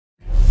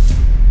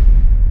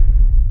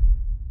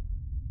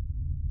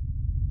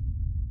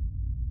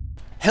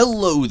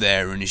Hello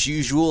there, and as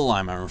usual,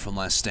 I'm Armour from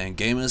Last Stand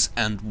Gamers,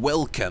 and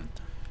welcome.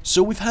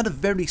 So we've had a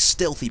very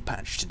stealthy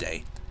patch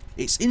today.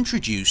 It's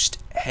introduced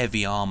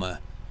heavy armour.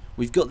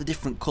 We've got the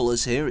different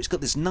colours here, it's got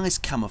this nice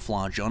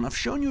camouflage on. I've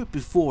shown you it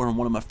before on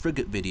one of my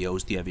frigate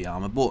videos, the heavy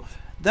armour, but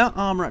that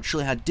armour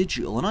actually had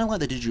digital, and I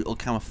like the digital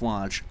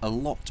camouflage a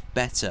lot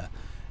better.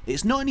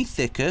 It's not any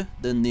thicker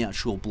than the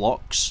actual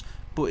blocks,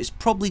 but it's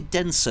probably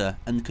denser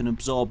and can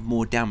absorb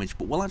more damage,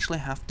 but we'll actually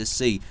have to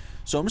see.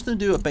 So I'm just going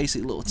to do a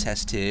basic little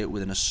test here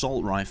with an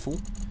assault rifle,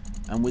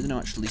 and we're going to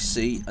actually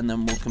see, and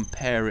then we'll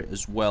compare it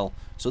as well.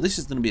 So this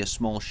is going to be a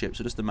small ship,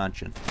 so just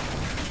imagine.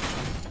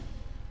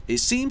 It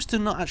seems to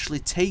not actually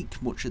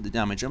take much of the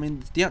damage. I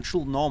mean, the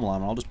actual normal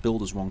armor, I'll just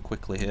build us one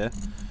quickly here.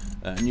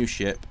 A new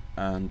ship,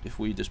 and if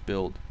we just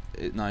build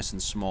it nice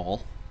and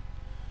small,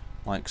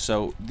 like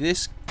so,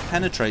 this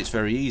penetrates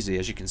very easy,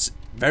 as you can see.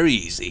 Very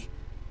easy.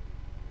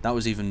 That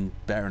was even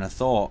better than I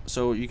thought.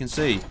 So you can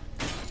see,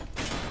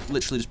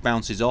 literally just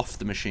bounces off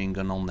the machine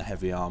gun on the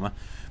heavy armor.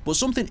 But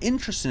something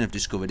interesting I've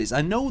discovered is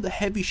I know the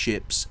heavy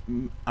ships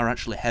are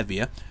actually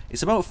heavier.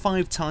 It's about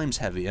 5 times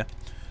heavier.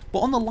 But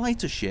on the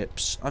lighter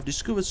ships, I've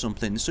discovered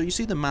something. So you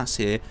see the mass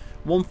here,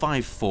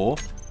 154.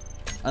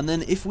 And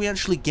then if we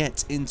actually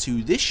get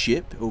into this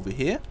ship over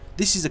here,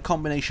 this is a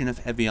combination of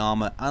heavy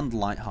armor and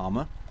light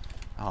armor.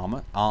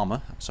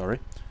 Sorry.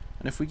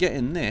 And if we get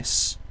in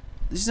this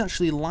is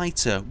actually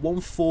lighter,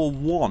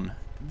 141.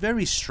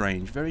 Very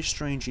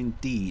strange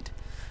indeed.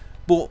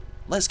 But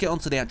let's get on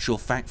to the actual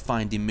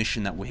fact-finding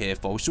mission that we're here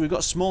for. So we've got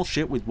a small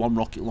ship with one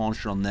rocket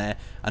launcher on there,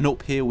 and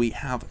up here we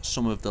have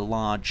some of the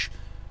large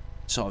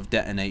sort of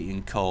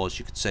detonating cores,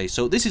 you could say.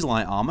 So this is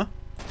light armor,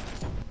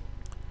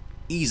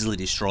 easily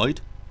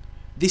destroyed.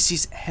 This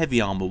is heavy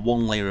armor,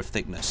 1 layer of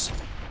thickness.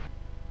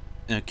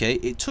 Okay,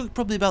 it took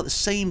probably about the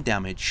same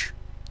damage,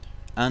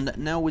 and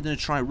now we're going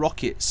to try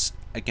rockets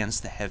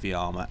against the heavy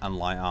armor and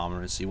light armor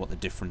and see what the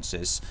difference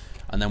is,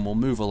 and then we'll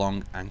move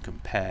along and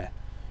compare.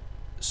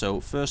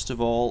 So first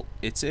of all,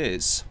 it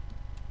is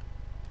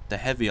the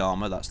heavy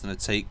armor that's going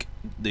to take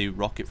the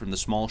rocket from the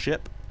small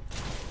ship,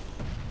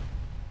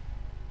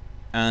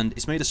 and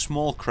it's made a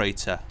small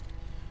crater,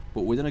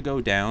 but we're going to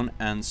go down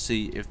and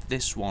see if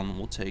this one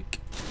will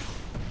take.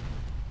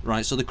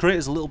 Right, so the crater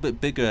is a little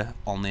bit bigger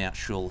on the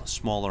actual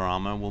smaller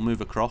armor. We'll move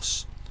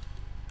across,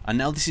 and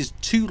now this is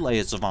 2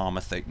 layers of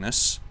armor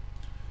thickness.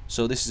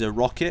 So this is a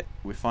rocket,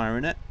 we're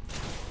firing it.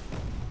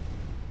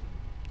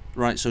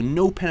 Right, so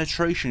no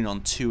penetration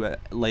on 2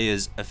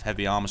 layers of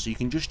heavy armor, so you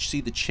can just see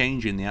the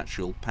change in the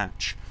actual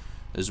patch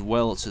as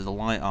well to the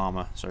light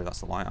armor. Sorry, that's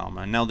the light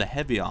armor. And now the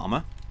heavy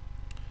armor.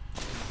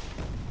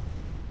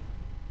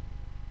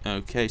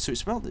 Okay, so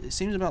it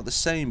seems about the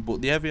same,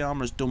 but the heavy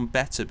armor is done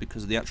better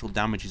because the actual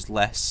damage is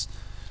less.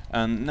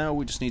 And now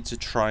we just need to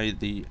try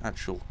the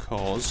actual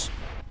cores.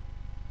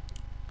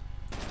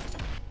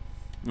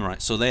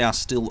 Right, so they are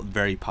still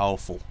very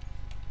powerful.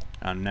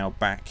 And now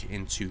back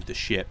into the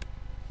ship.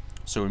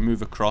 So we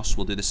move across,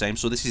 we'll do the same.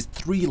 So this is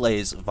 3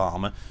 layers of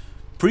armor.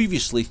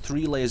 Previously,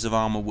 3 layers of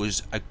armor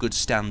was a good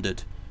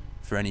standard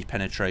for any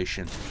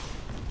penetration.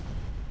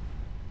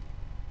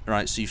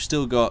 Right, so you've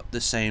still got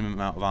the same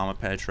amount of armor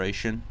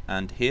penetration.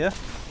 And here.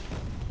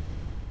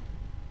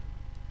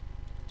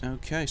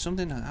 Okay,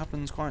 something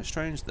happens quite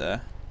strange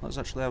there. Let's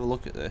actually have a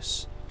look at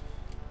this.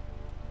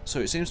 So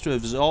it seems to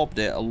have absorbed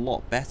it a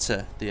lot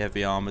better, the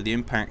heavy armor. The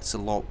impact's a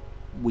lot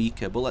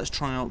weaker, but let's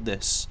try out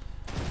this.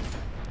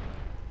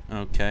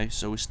 Okay,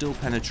 so we're still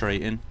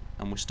penetrating,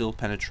 and we're still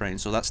penetrating.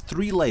 So that's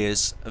 3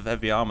 layers of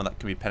heavy armor that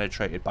can be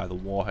penetrated by the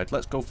warhead.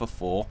 Let's go for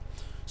 4.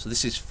 So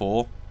this is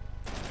 4.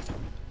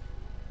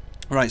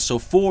 Right, so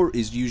 4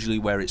 is usually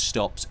where it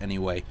stops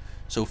anyway.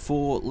 So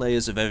 4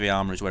 layers of heavy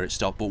armor is where it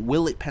stops, but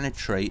will it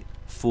penetrate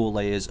 4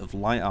 layers of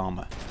light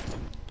armor?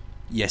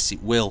 Yes,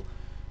 it will.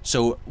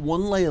 So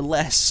 1 layer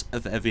less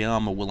of heavy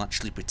armor will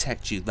actually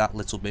protect you that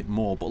little bit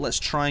more. But let's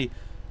try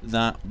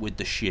that with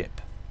the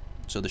ship.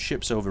 So the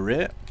ship's over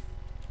here.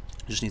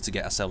 Just need to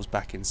get ourselves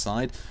back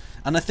inside.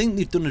 And I think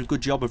they've done a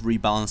good job of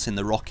rebalancing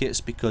the rockets,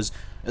 because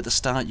at the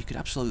start you could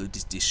absolutely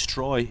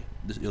destroy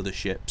the other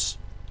ships.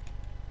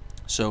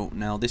 So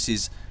now this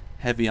is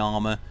heavy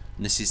armor,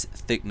 and this is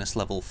thickness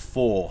level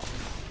 4.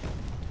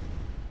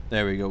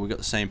 There we go, we've got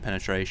the same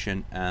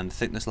penetration, and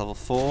thickness level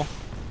 4.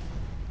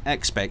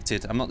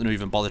 Expected. I'm not going to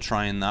even bother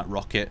trying that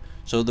rocket.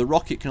 So the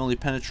rocket can only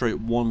penetrate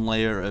 1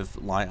 layer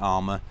of light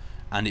armor,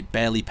 and it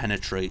barely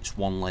penetrates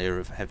 1 layer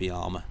of heavy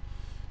armor.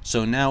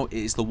 So now it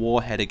is the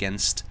warhead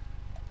against,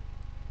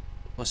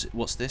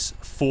 what's this?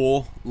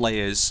 4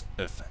 layers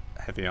of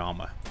heavy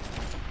armor.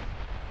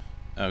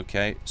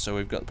 Okay, so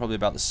we've got probably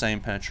about the same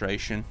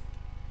penetration.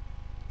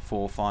 4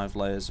 or 5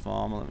 layers of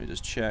armor. Let me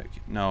just check.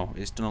 No,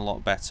 it's done a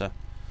lot better.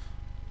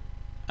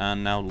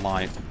 And now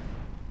light.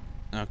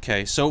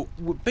 Okay, so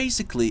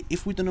basically,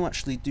 if we're going to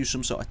actually do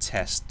some sort of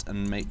test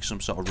and make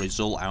some sort of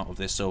result out of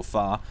this so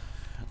far,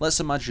 let's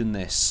imagine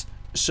this.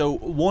 So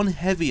 1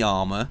 heavy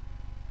armor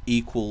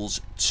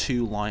equals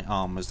 2 light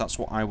armors. That's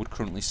what I would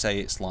currently say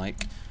it's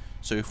like.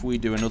 So if we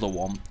do another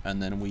one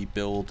and then we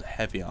build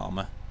heavy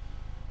armor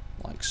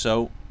like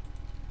so,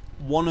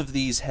 one of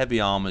these heavy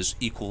armors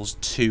equals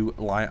 2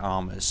 light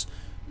armors.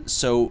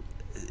 So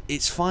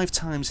it's 5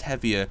 times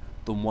heavier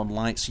than 1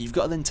 light. So you've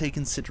got to then take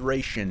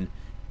consideration,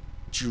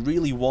 do you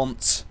really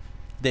want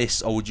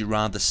this, or would you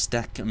rather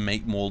stack and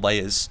make more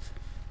layers?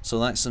 So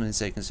that's something to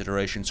take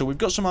consideration. So we've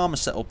got some armor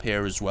set up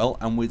here as well,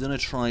 and we're going to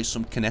try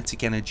some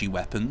kinetic energy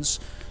weapons.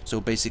 So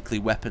basically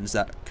weapons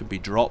that can be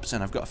dropped,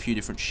 and I've got a few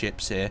different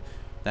ships here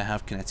that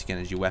have kinetic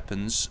energy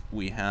weapons.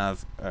 We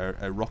have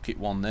a rocket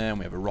one there, and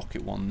we have a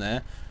rocket one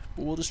there.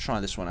 But we'll just try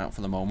this one out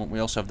for the moment. We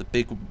also have the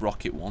big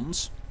rocket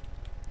ones.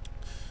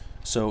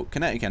 So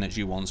kinetic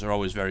energy ones are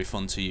always very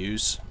fun to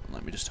use.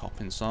 Let me just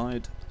hop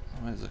inside.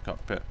 Where's the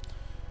cockpit?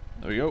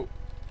 There we go.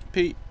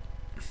 P.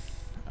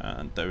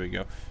 And there we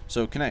go.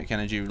 So kinetic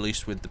energy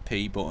released with the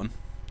P button.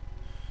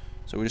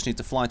 So we just need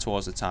to fly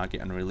towards the target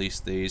and release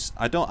these.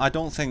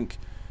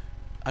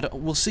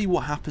 We'll see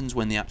what happens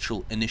when the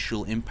actual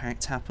initial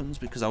impact happens,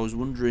 because I was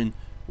wondering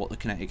what the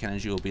kinetic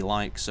energy will be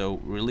like.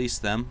 So release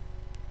them.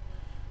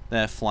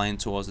 They're flying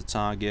towards the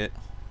target.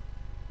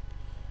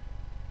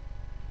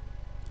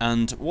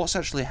 And what's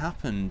actually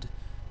happened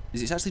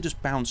is it's actually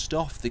just bounced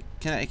off. The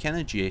kinetic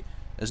energy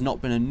has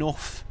not been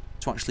enough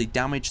to actually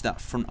damage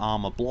that front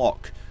armor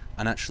block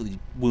and actually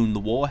wound the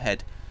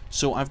warhead.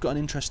 So I've got an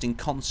interesting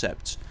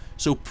concept.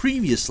 So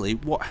previously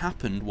what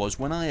happened was,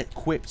 when I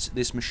equipped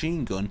this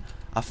machine gun,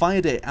 I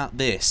fired it at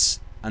this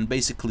and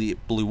basically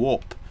it blew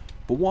up.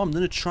 But what I'm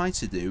going to try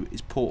to do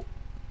is put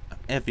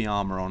heavy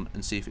armor on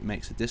and see if it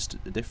makes a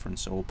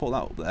difference. So we'll put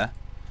that up there,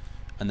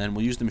 and then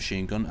we'll use the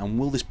machine gun. And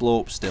will this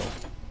blow up still?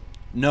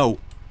 No.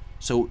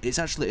 So it's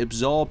actually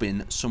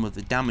absorbing some of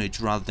the damage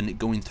rather than it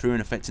going through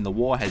and affecting the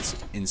warheads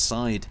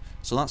inside.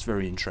 So that's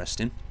very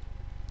interesting.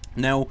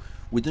 Now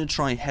we're going to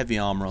try heavy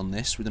armor on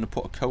this. We're going to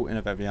put a coating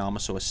of heavy armor,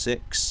 so a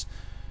 6,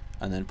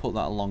 and then put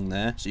that along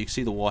there so you can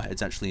see the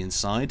warheads actually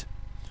inside.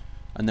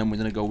 And then we're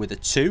going to go with a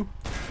 2.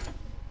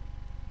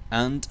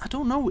 And I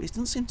don't know, it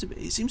doesn't seem to be,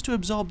 it seems to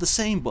absorb the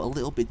same but a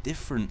little bit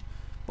different.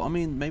 But I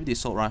mean, maybe the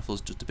assault rifle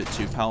is just a bit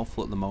too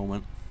powerful at the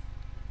moment.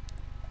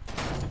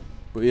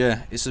 But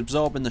yeah, it's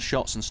absorbing the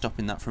shots and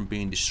stopping that from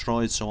being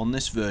destroyed. So on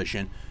this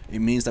version, it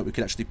means that we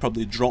could actually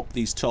probably drop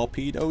these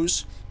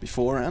torpedoes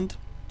beforehand.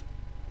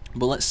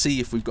 But let's see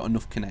if we've got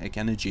enough kinetic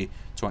energy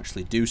to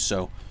actually do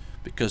so.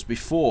 Because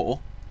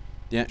before,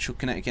 the actual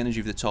kinetic energy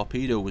of the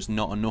torpedo was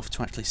not enough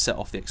to actually set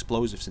off the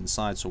explosives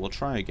inside. So we'll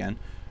try again.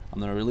 I'm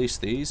going to release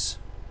these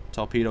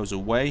torpedoes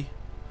away.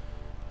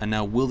 And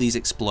now will these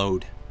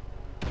explode?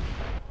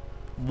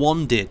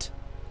 1 did.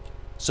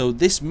 So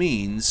this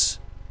means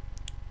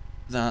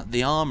that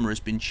the armor has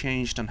been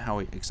changed on how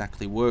it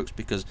exactly works,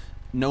 because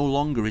no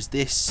longer is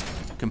this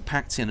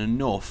compacting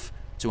enough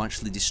to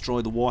actually destroy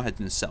the warhead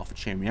in itself, a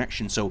chain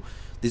reaction. So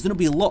there's going to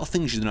be a lot of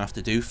things you're going to have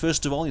to do.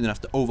 First of all, you're going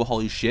to have to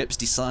overhaul your ships,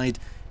 decide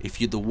if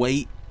the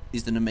weight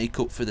is going to make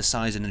up for the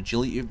size and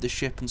agility of the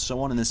ship and so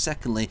on. And then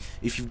secondly,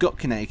 if you've got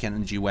kinetic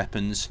energy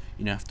weapons,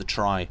 you have to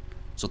try.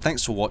 So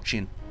thanks for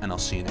watching, and I'll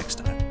see you next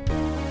time.